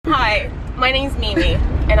Hi, my name's Mimi,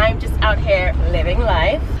 and I'm just out here living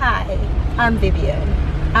life. Hi, I'm Vivian.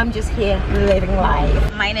 I'm just here living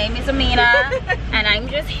life. My name is Amina, and I'm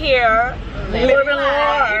just here living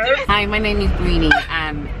life. Hi, my name is Greenie,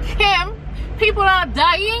 and Kim, people are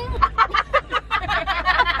dying.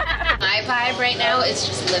 My vibe right now is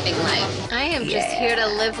just living life. I am just here to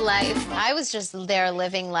live life. I was just there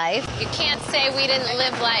living life. You can't say we didn't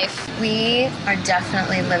live life. We are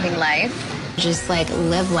definitely living life. Just like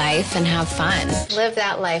live life and have fun. Live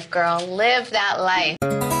that life, girl. Live that life.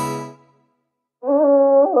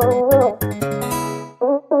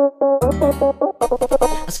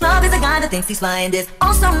 A slob is a guy that thinks he's flying, is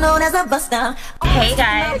also known as a buster. Hey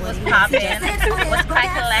guys, what's poppin'? What's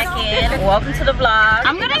crackin'? Welcome to the vlog.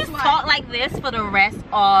 I'm gonna talk like this for the rest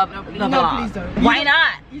of the vlog. Please don't. Why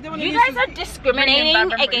not? You guys are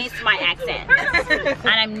discriminating against my accent, and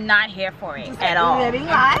I'm not here for it at all.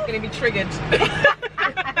 I'm gonna be triggered.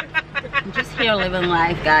 I'm just here living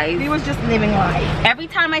life, guys. He was just living life. Every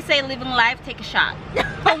time I say living life, take a shot.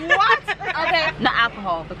 What? Okay. Not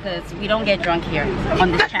alcohol, because we don't get drunk here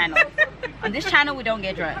on this channel. On this channel, we don't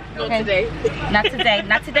get drunk. Not today. Not today.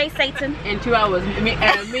 Not today, Satan. In 2 hours, I mean,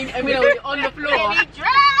 will be on the floor.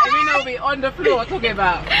 I will be on the floor talking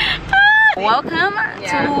about. Welcome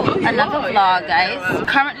to another vlog, guys.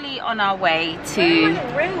 Currently on our way to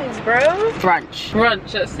Rings, bro. brunch.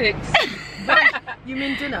 Brunch at 6. You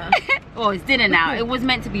mean dinner? Oh, it's dinner now. It was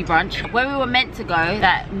meant to be brunch. Where we were meant to go,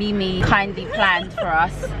 that Mimi kindly planned for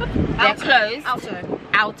us. They're closed.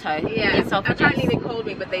 Alto. Yeah. In South Apparently they called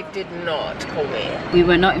me, but they did not call me. We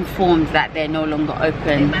were not informed that they're no longer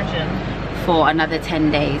open. Imagine. For another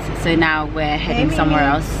 10 days. So now we're heading somewhere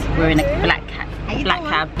else. We're in a black cab.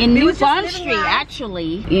 In New Bond Street,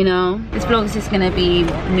 actually. You know, this vlog is just gonna be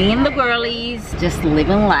me and the girlies just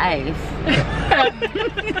living life.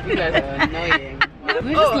 You guys are annoying.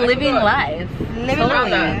 We're just living life. Living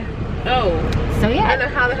life. Oh. So yeah. I don't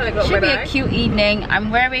know how the hell I got Should be red a eye. cute evening. I'm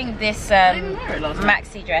wearing this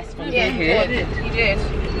maxi dress from Boohoo. You did.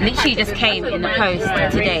 Literally just came in the post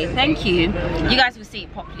today. Thank you. You guys will see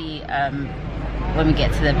it properly when we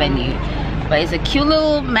get to the venue. But it's a cute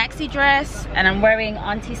little maxi dress, and I'm wearing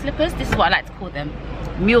auntie slippers. This is what I like to call them.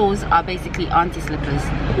 Mules are basically auntie slippers.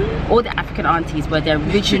 All the African aunties were the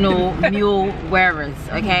original mule wearers,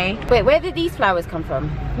 okay? Wait, where did these flowers come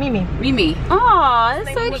from? Mimi. Mimi. Oh,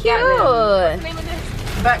 that's so cute. What's the name of this?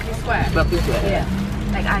 Berkeley Square. Berkeley Square. Yeah.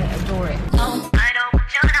 Like, I adore it. I don't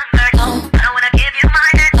want your number. I don't wanna give you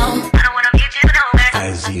mine. I don't wanna give you nowhere.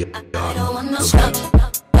 I don't want no scrub.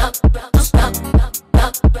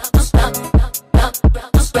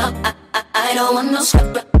 I don't want no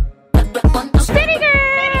scrub. City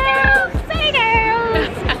girls! City girls!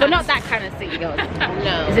 But not that kind of city girls.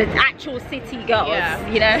 No. It's an actual city girls, Yeah.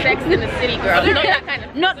 you know? Sex in the City, girl. Not that kind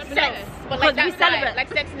of. Not sex, But because like we that celebrate. vibe, like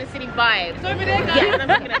Sex in the City vibe. So over there, guys, Yeah. what I'm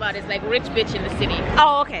talking about is like rich bitch in the city.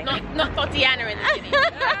 Oh, okay. Not Tatiana in the city.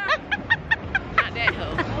 Not that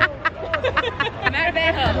hoe. Not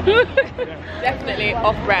that hoe. Definitely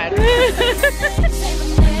off brand.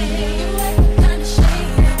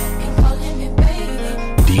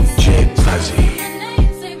 DJ Fuzzy.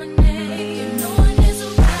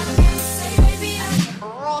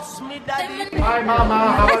 Hi mama,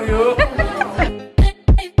 how are you?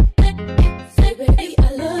 Say baby, I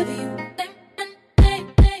love you.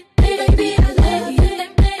 Baby, I love you.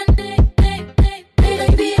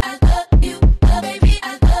 Baby, I love you. Baby, I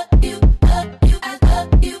love you. I love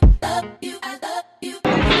you. I love you.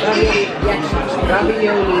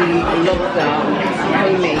 Ravioli lobster,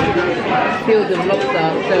 homemade. Filled with lobster,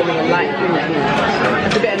 served with a light cream.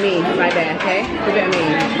 That's a bit of me right there, okay? That's a bit of me.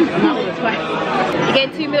 I'm not gonna twice. You're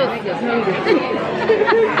getting 2 meals.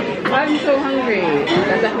 I'm so hungry.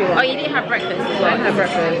 That's definitely what. Oh, you didn't have breakfast as I well? didn't have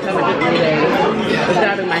breakfast. I'm a drink one day. I'm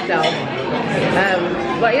starving myself.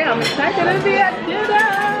 But yeah, I'm excited to be at dinner.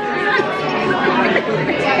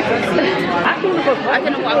 I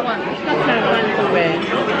don't know what I want. I'm trying to find somewhere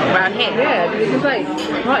Around here? Yeah, because it's like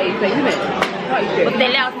party place, isn't it? Party shit. With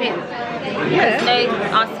their loud things? Yeah. No,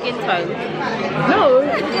 our skin tone. No,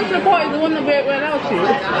 the party is the one that we're allowed to.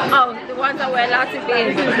 Oh, the ones that we're allowed to be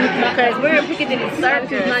in. Because we're in Piccadilly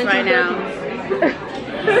Circus right now.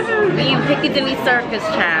 We're in Piccadilly Circus,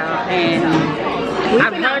 child. And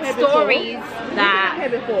I've heard stories that Here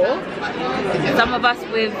before. some of us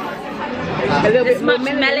with A little this bit more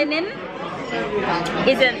much melanin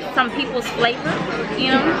isn't some people's flavor,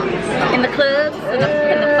 you know, in the clubs and the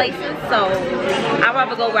places. So I'd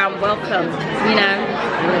rather go around welcome, you know.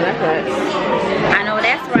 Yeah, that's right. I know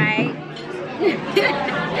that's right.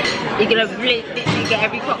 You're gonna really get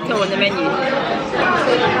every cocktail on the menu.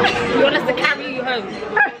 You want us to carry you home?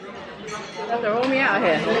 Roll me out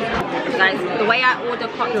here. Guys, the way I order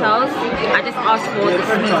cocktails, I just ask for the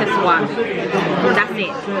sweetest one. That's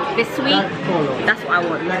it. If it's sweet, that's what I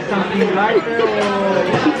want.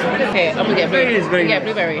 Okay, I'm gonna get blueberry. Yeah,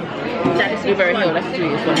 blueberry. That's blueberry hill. That's the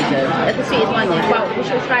sweetest one. That's the sweetest one. Well, we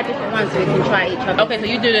should try different ones so we can try each other. Okay, so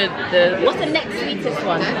you do the. What's the next sweetest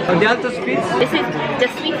one? The Alto Spitz? This is the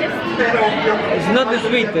sweetest. It's not the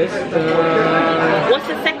sweetest. What's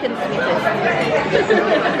the second sweetest?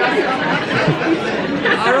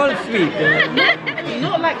 Are all sweet.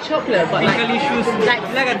 Not like chocolate, but like issues.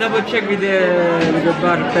 Like a double check with the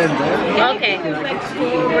bartender. Okay. like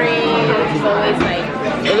strawberry. It's always like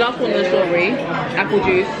the last one is strawberry, apple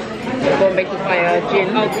juice, golden baked fire,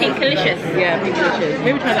 gin. Oh, pink delicious. Yeah, pink delicious.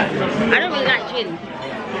 Maybe try that. I don't really like gin.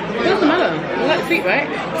 What's the matter? You like sweet, right?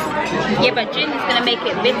 Yeah, but gin is gonna make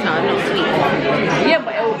it bitter, not sweet. Yeah,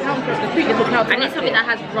 but it will count for the sweetness will count. I need something that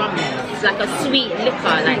has rum. It's like a sweet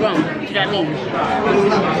liquor, like rum. Do you know what I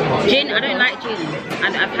mean? Gin, I don't like gin.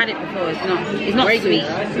 I've had it before. It's not sweet.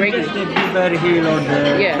 Just the blueberry hill or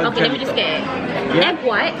the. Yeah. Okay, let me just get it. Yeah. Egg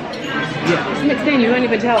white. Yeah. It's mixed in. You won't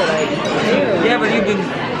even tell. Like. Yeah, but you can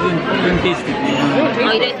taste it. Oh,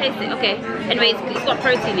 you don't taste it? Okay. Anyways, it's got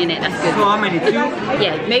protein in it. That's good. So how many? 2?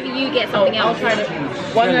 Yeah, maybe you get something I'll else. try the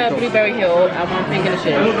one blueberry hill and one pink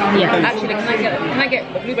delicious. Yeah. Actually, can I get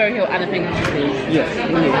a blueberry hill and a pink delicious, please? Yes.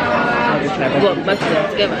 I'll just try that. Well, both of them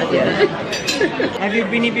together. I did that. Have you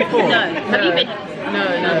been here before? No. Have you been? No.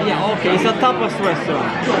 Yeah, okay. It's a tapas restaurant.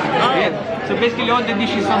 Oh. Yeah. So basically all the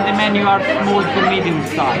dishes on the menu are small to medium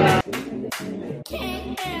size.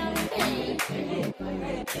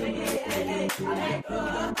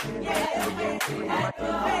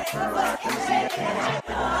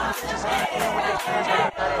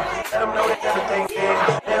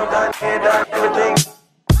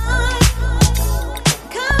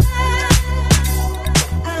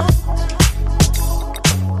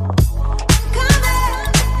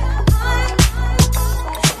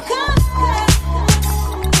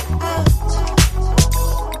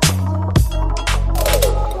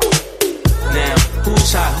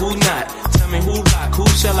 Who not? Tell me who rock, who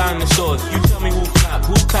sell out in the stores. You tell me who flop,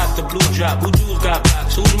 who cop the blue drop, who jewels got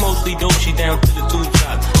blocks, who's mostly Dolce down to the tube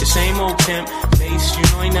top. The same old pimp, base, you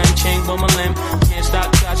know ain't nothing changed but my limp. Can't stop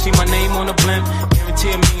till I see my name on the blimp. Guarantee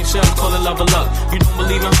a million sales, call it love or luck. You don't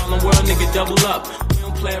believe in Harlem World, nigga, double up. We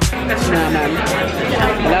don't play around. No, man.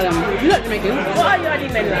 You like Jamaican? What are your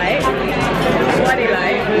men like? What are they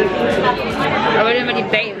like? I already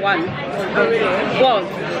dated one. Oh, really? Well,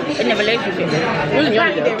 in a relationship. Really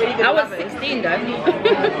young, though. I was 16 though.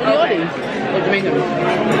 Yardie? Or Jamaican?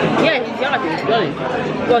 Yeah, he's Yardie. Yardie?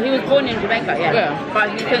 Well, he was born in Jamaica, yeah. But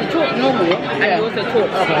he can talk normal and he also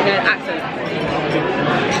talks in an accent.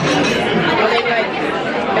 Are they like,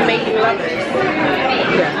 they make you love it?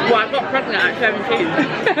 Yeah. Well, I got pregnant at 17.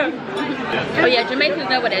 Oh yeah, Jamaicans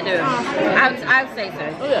know what they're doing. I would say so.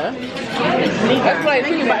 Oh yeah? That's why I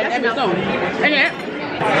think about it every song. Isn't it?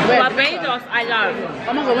 Barbados, I love.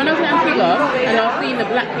 Oh my god, when I was in Antigua and I was seeing the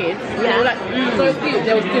black kids, they were like so cute.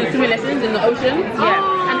 They were doing swimming lessons in the ocean.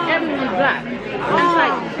 Yeah. And everyone was black. And it's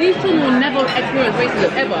like, these children will never experience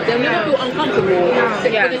racism ever. They'll never feel uncomfortable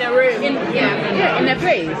in their room. In their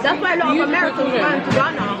place. That's why a lot of Americans go to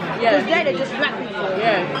Ghana. Because they're just black people.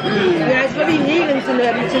 Yeah, it's very healing to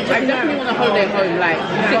them. I definitely want a holiday home, like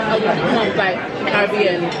 6 months, like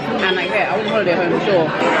Caribbean, and like I want a holiday home for sure.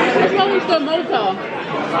 That's why I want to go to Malta.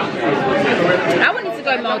 I wanted to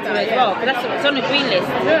go Malta as well, but it's on the green list.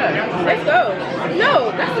 Yeah, let's go.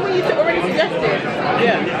 No, that's the one you already suggested.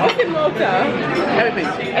 Yeah, what's in Malta?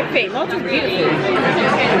 Everything. Malta's beautiful.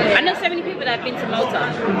 I know so many people that have been to Malta.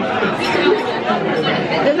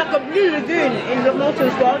 There's like a blue lagoon in the Malta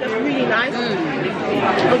as well. That's really nice. I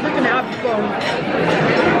was looking it up before.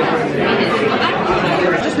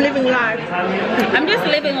 Just living life. I'm just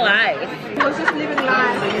living life. I was just living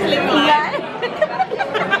life. Living life.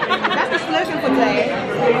 That's the slogan for today.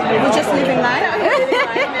 We're just living life.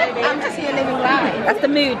 I'm just here living life. That's the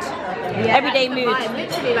mood. Everyday mood.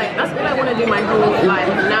 Literally, like that's what I want to do my whole life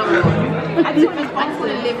from now on. I just want to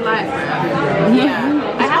live life.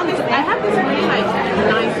 Yeah. I have this really like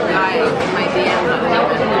nice guy in my DM.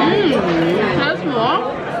 That's more.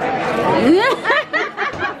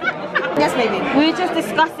 Yes, baby. We were just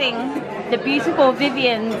discussing the beautiful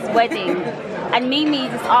Vivian's wedding, and Mimi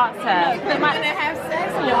just asked her. Am I gonna have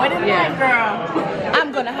sex on your wedding night, girl?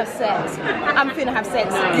 I'm gonna have sex. I'm finna have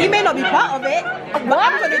sex. He may not be part of it, but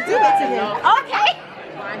I'm gonna do it to him. Okay.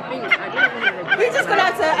 We're just gonna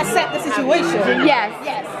have to accept the situation. Yes.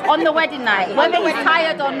 On the wedding night, whether he's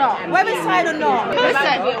tired or not. Whether he's tired or not. Listen,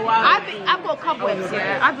 I've got cobwebs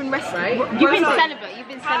here. I've been wrestling. You've been celibate. You've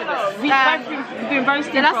been celibate. You've been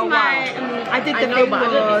roasting that's for a my. while. I did the thing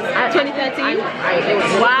was 2013.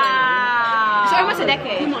 Wow. So almost a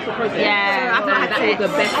decade. Yeah. I've not had sex. The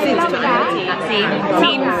best thing to See,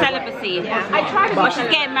 team celibacy. I tried it. But she's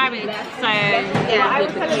getting married, so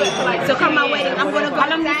Yeah. So come my wedding, I'm gonna go. how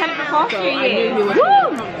long have you celibate for? 3 years. Woo!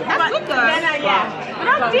 That's good though. Yeah.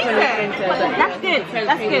 But that's decent. That's good.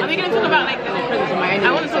 That's good. Are we gonna talk about like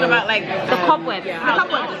I want to talk about like The cobweb. how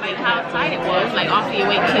like how tight it was like after you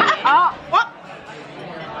went to Oh, what?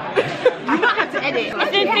 You might have to edit.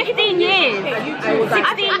 It's been 15 years.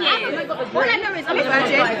 16 years. All I know is I'm a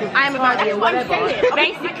virgin. I am a virgin.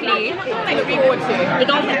 Basically, It's gonna be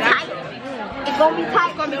tight. It's gonna be tight.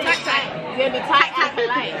 It's gonna be tight. It's gonna be tight as a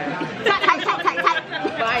light.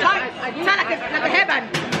 Tight like a hairband.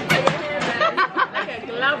 Like a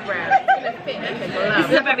glove wrap. It's gonna fit like a glove. this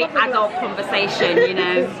is a very adult conversation, you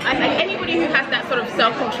know. I think anybody who has that sort of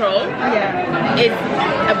self-control is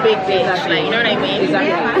a big bitch. Like, you know what I mean?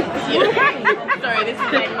 Yeah. Sorry, this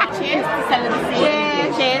is like cheers to celibacy.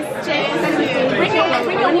 Cheers. Cheers.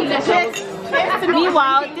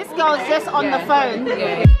 Meanwhile, this girl's just on the phone.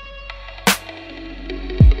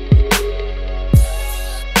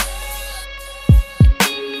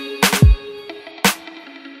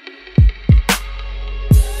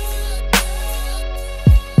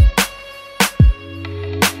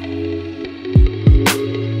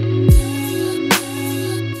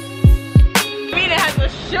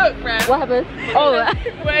 What happened? Oh,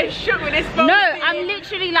 We're shook with this phone. no, I'm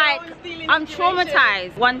literally like, I'm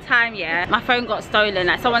traumatized. One time, yeah, my phone got stolen.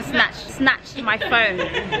 Like someone snatched my phone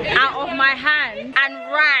out of my hand and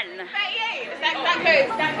ran.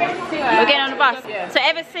 We're getting on the bus. So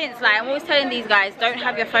ever since, like, I'm always telling these guys, don't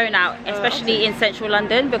have your phone out, especially in central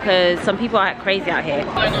London, because some people are crazy out here.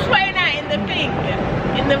 I was swearing out in the thing,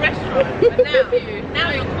 in the restaurant. But now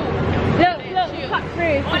you're cool. Look, cut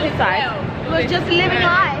through to this side. We're just living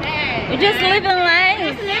life. We're just living life.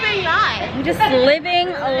 Living life. I'm just living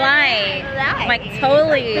life. Like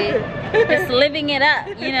totally just living it up,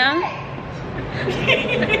 you know?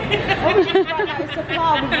 It's a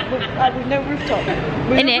car with no rooftop.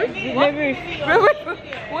 In it? No roof.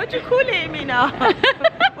 What'd you call it, Mina?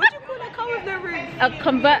 What'd you call a car with no roof? A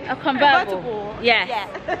convertible. Yes.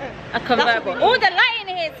 Yeah. A convertible. Oh, the light in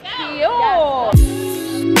here is cute.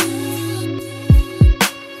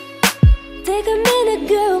 Take a minute,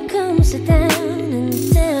 girl, come sit down and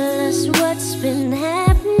tell us what's been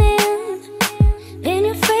happening. In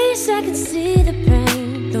your face I can see the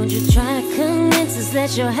pain. Don't you try to convince us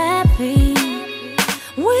that you're happy.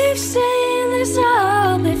 We've seen this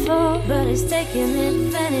all before, but it's taking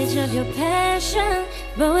advantage of your passion.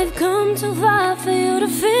 But we've come too far for you to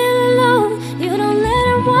feel alone. You don't let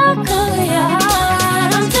him walk over your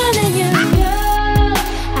heart. I'm telling you, girl,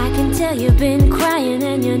 I can tell you've been crying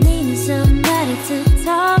and you're needing somebody to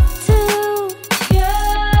talk to.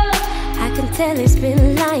 Girl, I can tell he's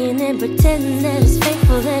been lying and pretending that he's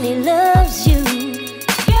faithful and he loves you.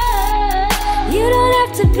 Girl, you don't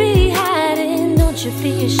have to be hiding. Don't you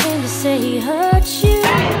be ashamed to say he hurt you.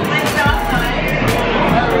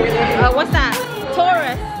 What's that?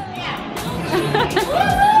 Taurus.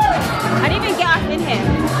 I didn't even get us in here.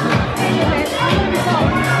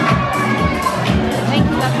 Thank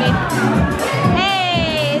you, lovely.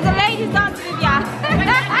 Hey, the ladies dancing with ya.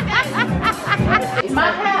 My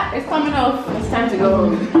hat is coming off. It's time to go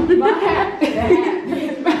home. My hat.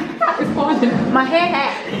 is falling. My hair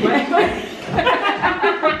hat.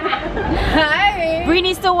 Hi.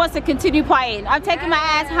 Brini still wants to continue partying. I'm taking my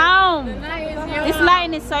ass home. This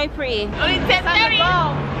lighting is so pretty. Only 10:30.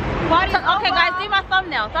 Okay, guys, do my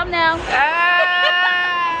thumbnail. Thumbnail.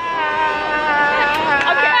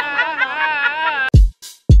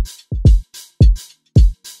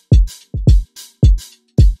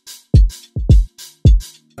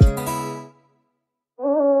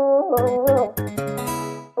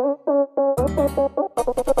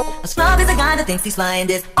 A scrub is a guy that thinks he's flying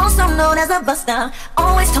this, also known as a buster.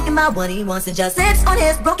 Always talking about what he wants and just sits on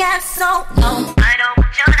his broke ass. So no, I don't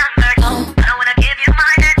want your number. No, I don't wanna give you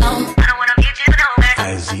mine. No, I don't wanna meet you nowhere.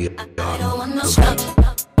 I don't want no scrub.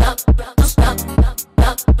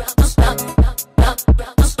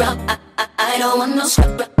 I don't want no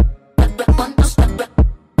scrub.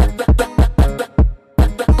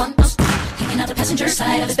 Hanging out the passenger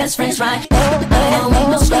side of his best friend's ride. I don't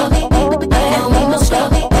want no scrub.